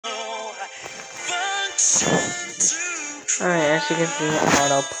Alright, as you can see,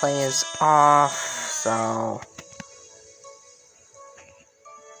 autoplay is off, so...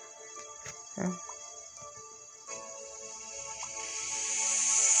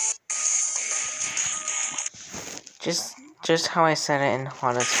 Just how I said it in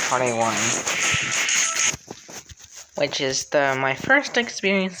Hottest Party 1. Which is my first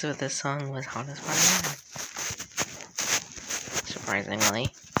experience with this song was Hottest Party 1.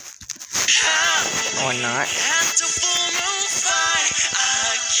 Surprisingly. Or not.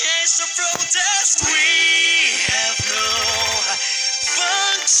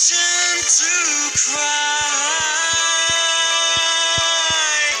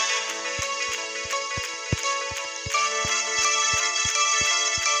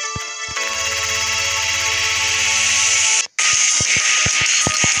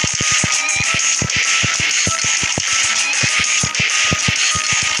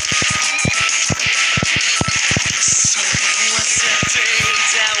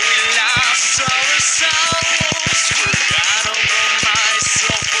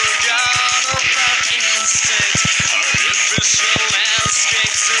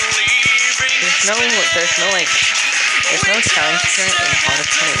 There's no challenge current in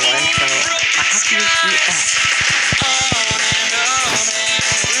Hottest 21, so I have to use EX.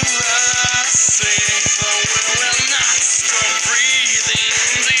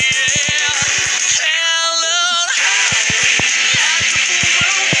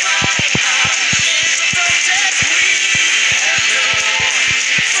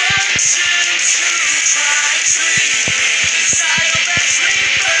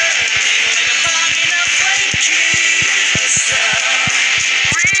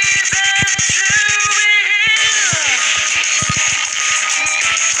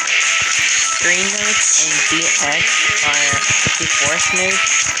 Green notes in BX are 54th notes,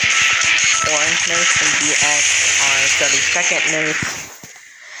 orange notes in BX are 32nd notes,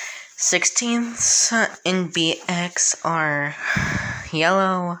 16ths in BX are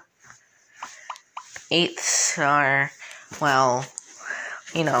yellow, 8ths are, well,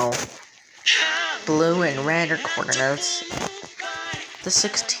 you know, blue and red are quarter notes. The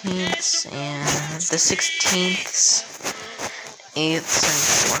 16ths, 8ths,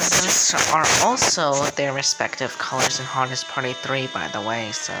 and quarter notes are also their respective colors in Hottest Party 3, by the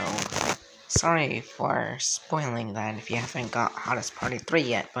way, so sorry for spoiling that if you haven't got Hottest Party 3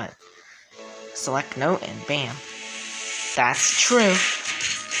 yet, but select note and bam. That's true.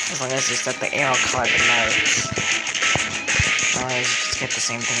 As long as you set the arrow color to notes. Otherwise, you just get the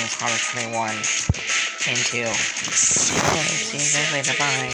same thing as Hottest Party 1 and 2. Okay, see you guys later, bye.